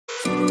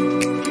Tell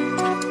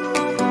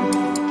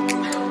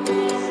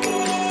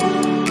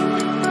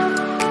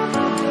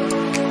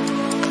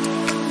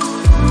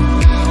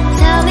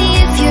me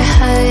if you're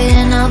hurt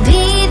and I'll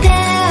be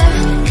there.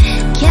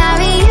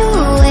 Carry you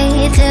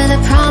away to the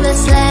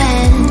promised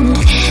land.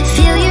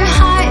 Feel your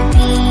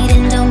heartbeat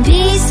and don't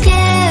be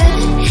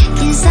scared,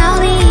 'cause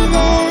I'll be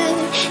there,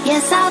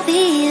 yes I'll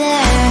be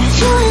there.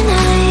 You and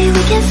I,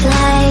 we can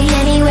fly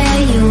anywhere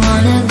you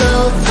wanna go.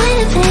 Find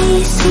a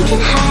place we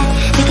can hide,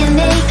 we can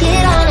make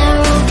it on our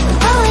own.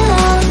 Go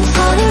along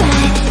for the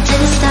ride, to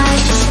the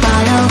stars just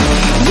follow.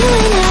 You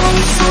and I,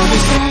 side by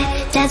side,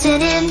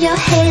 dancing in your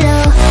halo.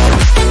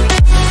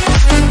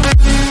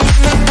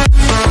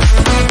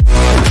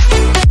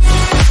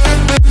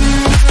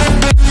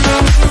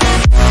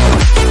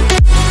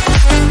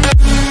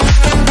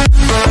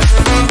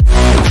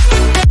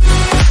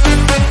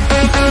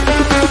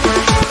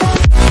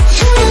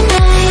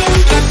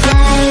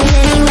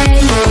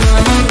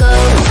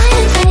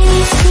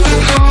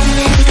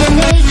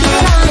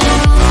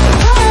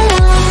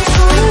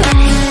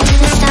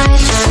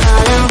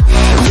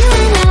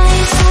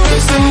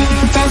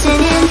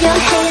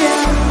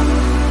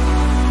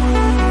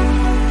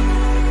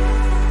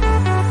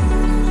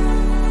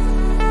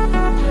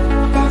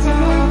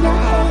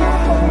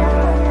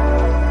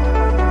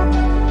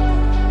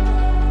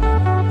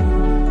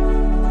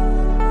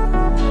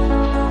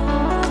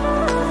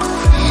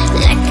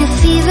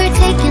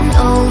 Taking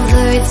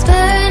over, it's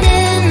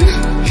burning.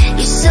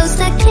 You're so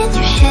stuck in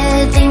your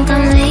head, think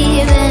I'm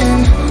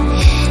leaving.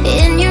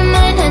 In your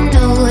mind I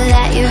know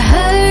that you're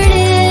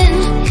hurting,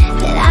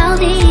 that I'll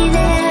be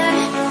there,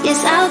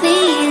 yes I'll be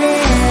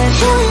there.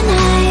 You and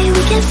I,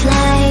 we can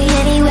fly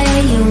anywhere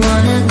you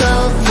wanna go.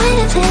 Find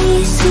a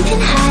place we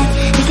can hide,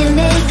 we can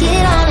make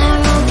it on our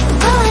own.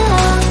 Go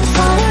along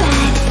for the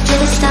ride, to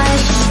the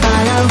stars just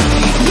follow.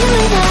 You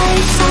and I,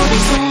 side by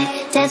side,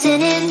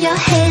 dancing in your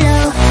halo.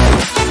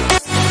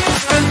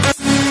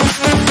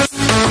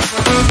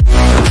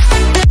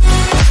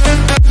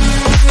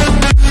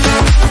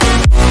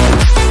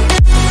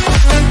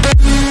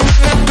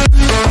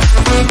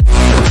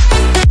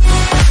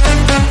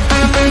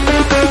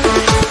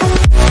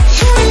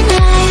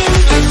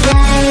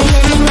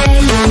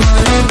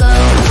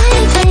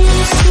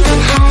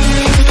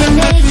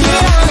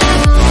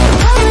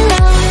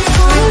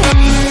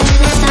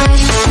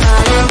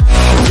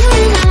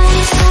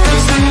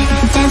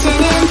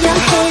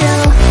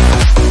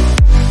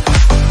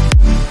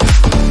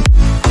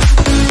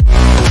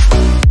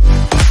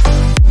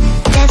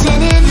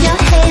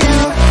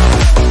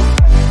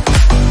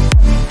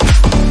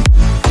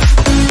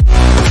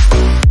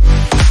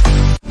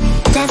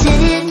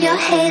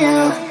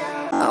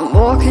 I'm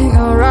walking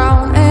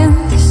around in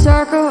the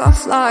circle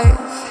of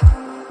life,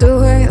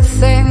 doing the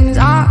things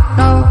I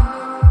know,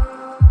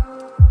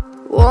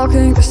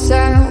 walking the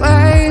same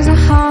ways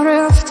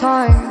 100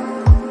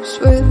 times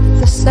with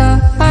the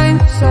same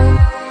soul.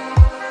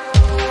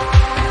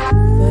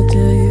 But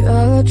do you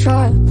ever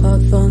try to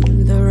pop on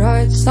the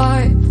right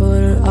side,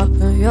 put it up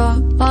in your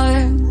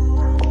mind?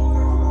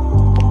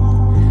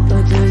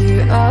 But do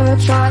you ever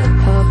try to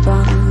pop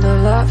on the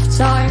left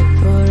side,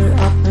 put it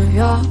up in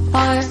your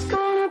mind?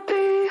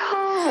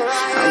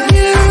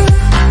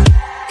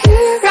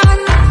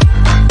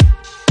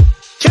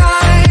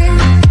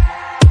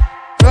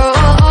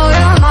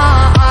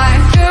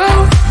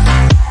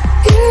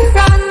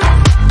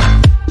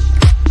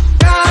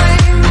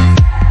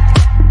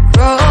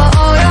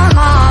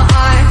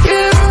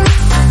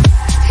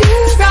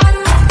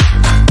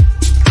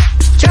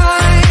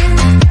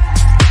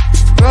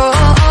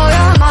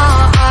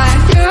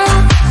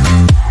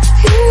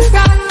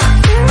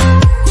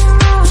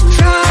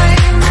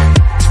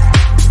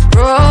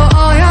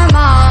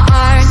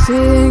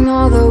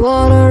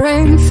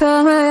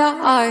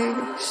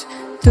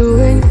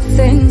 Doing the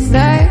things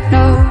they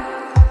know,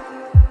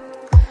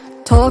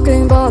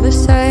 talking about the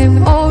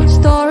same old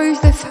stories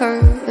they've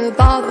heard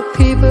about the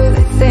people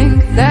they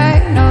think they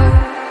know.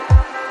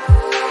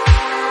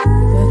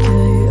 But do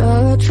you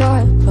ever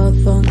try to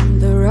pop on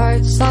the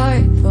right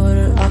side, put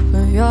it up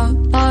in your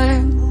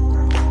mind?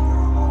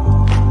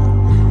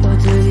 But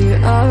do you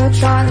ever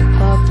try to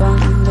pop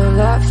on the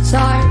left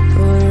side?